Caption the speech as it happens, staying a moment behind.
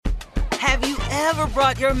Have you ever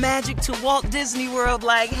brought your magic to Walt Disney World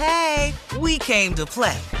like, hey, we came to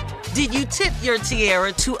play? Did you tip your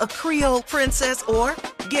tiara to a Creole princess or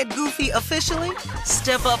get goofy officially?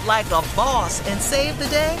 Step up like a boss and save the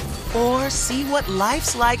day? Or see what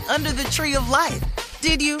life's like under the tree of life?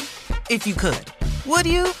 Did you? If you could. Would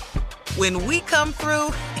you? When we come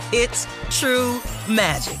through, it's true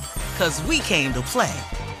magic. 'Cause we came to play.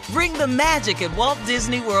 Bring the magic at Walt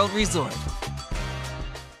Disney World Resort.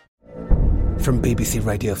 From BBC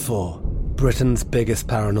Radio 4, Britain's biggest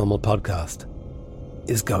paranormal podcast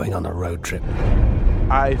is going on a road trip.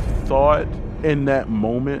 I thought in that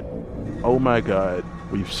moment, oh my God,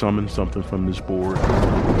 we've summoned something from this board.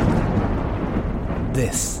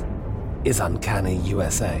 This is Uncanny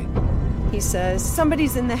USA. He says,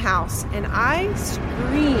 somebody's in the house, and I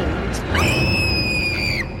screamed.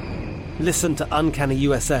 Listen to Uncanny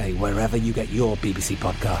USA wherever you get your BBC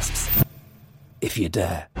podcasts, if you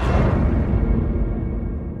dare.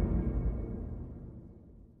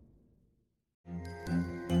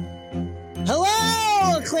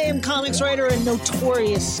 Hello, acclaimed comics writer and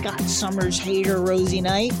notorious Scott Summers hater, Rosie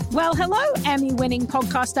Knight. Well, hello, Emmy-winning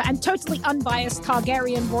podcaster and totally unbiased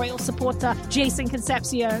Targaryen royal supporter, Jason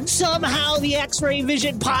Concepcion. Somehow the X-Ray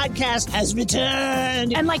Vision podcast has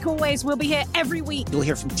returned. And like always, we'll be here every week. You'll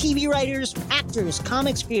hear from TV writers, actors,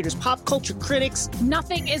 comics creators, pop culture critics.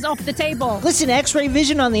 Nothing is off the table. Listen to X-Ray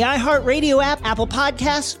Vision on the iHeartRadio app, Apple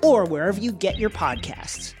Podcasts, or wherever you get your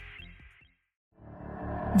podcasts.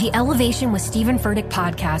 The Elevation with Stephen Furtick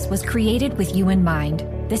podcast was created with you in mind.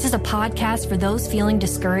 This is a podcast for those feeling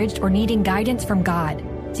discouraged or needing guidance from God.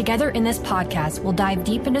 Together in this podcast, we'll dive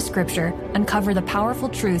deep into Scripture, uncover the powerful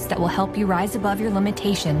truths that will help you rise above your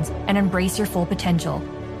limitations and embrace your full potential.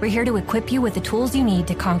 We're here to equip you with the tools you need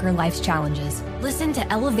to conquer life's challenges. Listen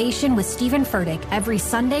to Elevation with Stephen Furtick every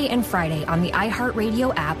Sunday and Friday on the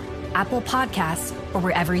iHeartRadio app, Apple Podcasts, or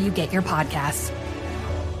wherever you get your podcasts.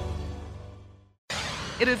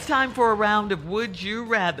 It is time for a round of Would You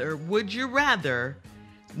Rather. Would you rather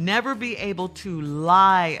never be able to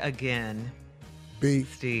lie again, B.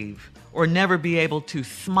 Steve, or never be able to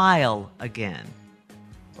smile again?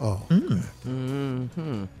 Oh.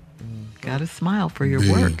 Got to smile for your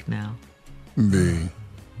B. work now. B.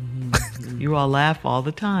 You all laugh all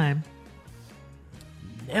the time.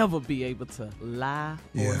 Never be able to lie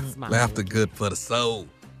or smile. Laughter good for the soul.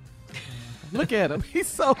 Look at him. He's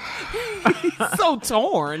so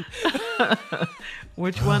torn.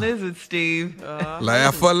 Which one is it, Steve?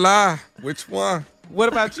 Laugh or lie? Which one? What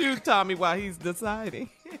about you, Tommy, while he's deciding?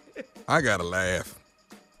 I gotta laugh.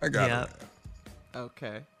 I gotta laugh.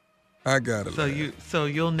 Okay. I gotta laugh. So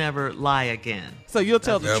you'll never lie again. So you'll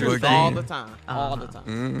tell the truth again. all the time. All the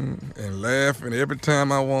time. And laugh, and every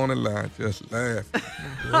time I want to lie, just laugh.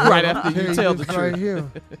 Right after you tell the right truth.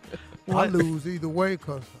 Here. I lose either way,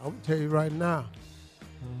 because I'm going to tell you right now,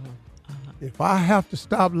 if I have to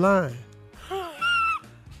stop lying,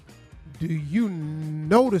 do you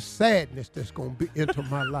know the sadness that's going to be into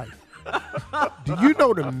my life? Do you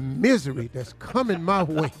know the misery that's coming my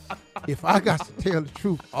way if I got to tell the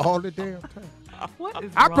truth all the damn time? What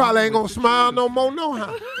is I wrong probably ain't going with to the smile truth? no more, no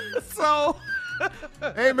how. So,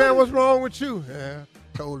 hey, man, what's wrong with you? Yeah,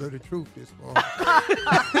 I told her the truth this morning.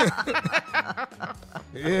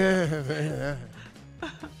 Yeah, man.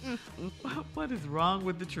 What is wrong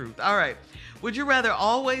with the truth? All right. Would you rather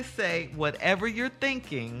always say whatever you're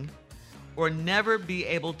thinking or never be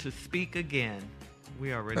able to speak again?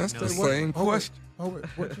 We already That's know the this. same question.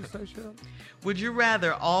 What'd you say, Shirley? Would you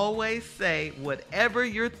rather always say whatever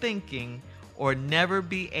you're thinking or never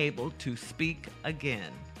be able to speak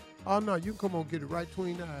again? Oh, no, you come on, get it right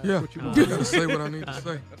between the eyes. Yeah, What you I gonna gotta do? say what I need to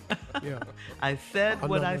say. Yeah. I said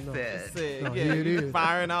what no, I no. said. No, yeah, here it you is.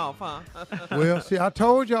 firing off, huh? Well, see, I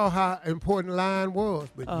told y'all how important line was,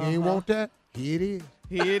 but you ain't want that? Here it is.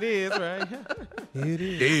 Here it is, right? Here it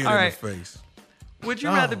is. Dead All in right. the face. Would you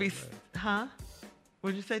rather be, huh?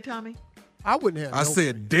 What'd you say, Tommy? I wouldn't have I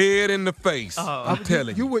said dead in the face. Oh. I'm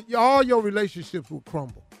telling you. would, all your relationships would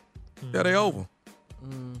crumble. Yeah, they over.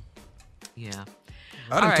 Yeah.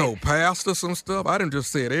 I done All right. told pastor some stuff. I done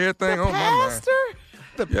just said everything on my mind.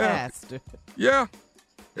 The Yeah. pastor. Yeah.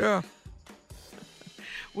 Yeah.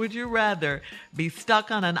 Would you rather be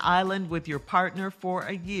stuck on an island with your partner for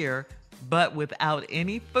a year, but without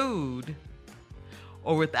any food,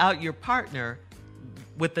 or without your partner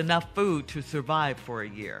with enough food to survive for a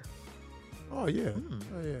year? Oh, yeah.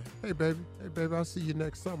 Oh, yeah. Hey, baby, I'll see you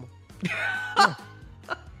next summer.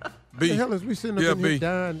 B. The hell is we sitting up Yeah, in here B.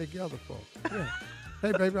 dying together for? Yeah.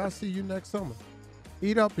 Hey, baby, I'll see you next summer.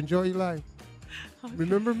 Eat up, enjoy your life.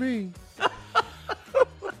 Remember me.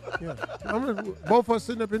 Both of us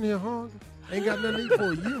sitting up in here hungry. Ain't got nothing to eat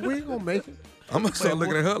for a year. We ain't gonna make it. I'm gonna start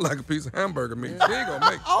looking at her like a piece of hamburger meat. She ain't gonna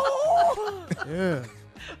make it. Oh! Yeah.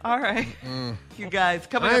 All right. You guys,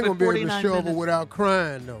 coming I ain't up gonna at be able 49 to show minutes. over without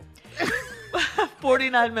crying, though.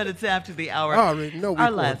 49 minutes after the hour. I already know our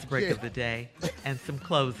we last going break to of the day and some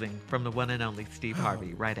closing from the one and only Steve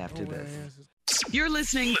Harvey right after this. You're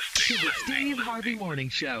listening to the Steve Harvey Morning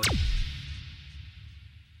Show.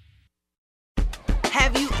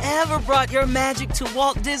 Have you ever brought your magic to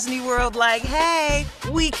Walt Disney World like, hey,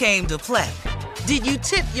 we came to play? Did you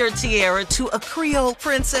tip your tiara to a Creole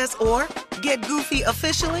princess or get goofy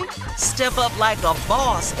officially? Step up like a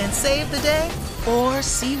boss and save the day? Or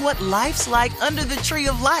see what life's like under the tree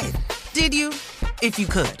of life? Did you? If you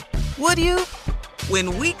could. Would you?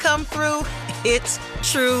 When we come through, it's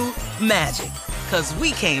true magic. 'Cause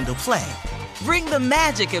we came to play. Bring the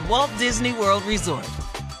magic at Walt Disney World Resort.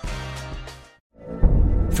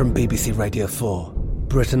 From BBC Radio 4,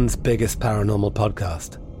 Britain's biggest paranormal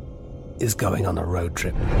podcast is going on a road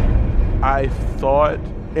trip. I thought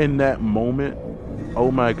in that moment, oh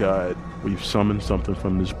my God, we've summoned something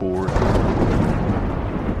from this board.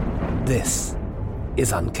 This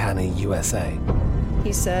is Uncanny USA.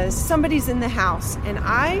 He says, somebody's in the house, and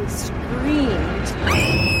I screamed.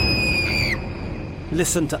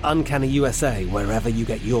 Listen to Uncanny USA wherever you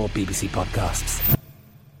get your BBC podcasts,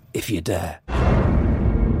 if you dare.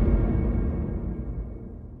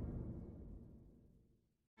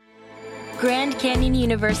 Grand Canyon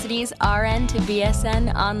University's RN to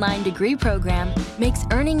BSN online degree program makes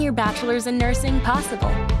earning your bachelor's in nursing possible.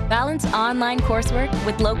 Balance online coursework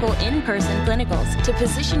with local in-person clinicals to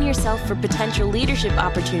position yourself for potential leadership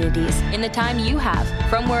opportunities in the time you have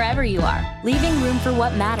from wherever you are, leaving room for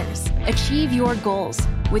what matters. Achieve your goals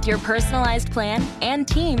with your personalized plan and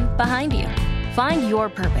team behind you. Find your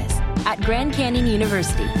purpose at Grand Canyon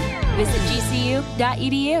University. Visit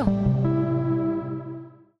gcu.edu.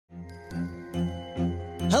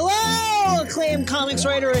 Hello, acclaimed comics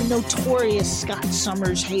writer and notorious Scott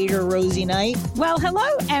Summers hater, Rosie Knight. Well, hello,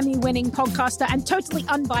 Emmy-winning podcaster and totally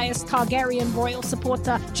unbiased Targaryen royal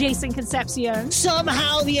supporter, Jason Concepcion.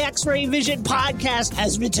 Somehow the X-Ray Vision podcast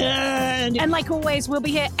has returned. And like always, we'll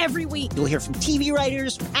be here every week. You'll hear from TV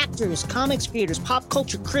writers, actors, comics creators, pop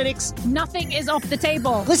culture critics. Nothing is off the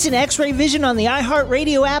table. Listen to X-Ray Vision on the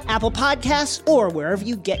iHeartRadio app, Apple Podcasts, or wherever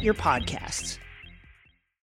you get your podcasts.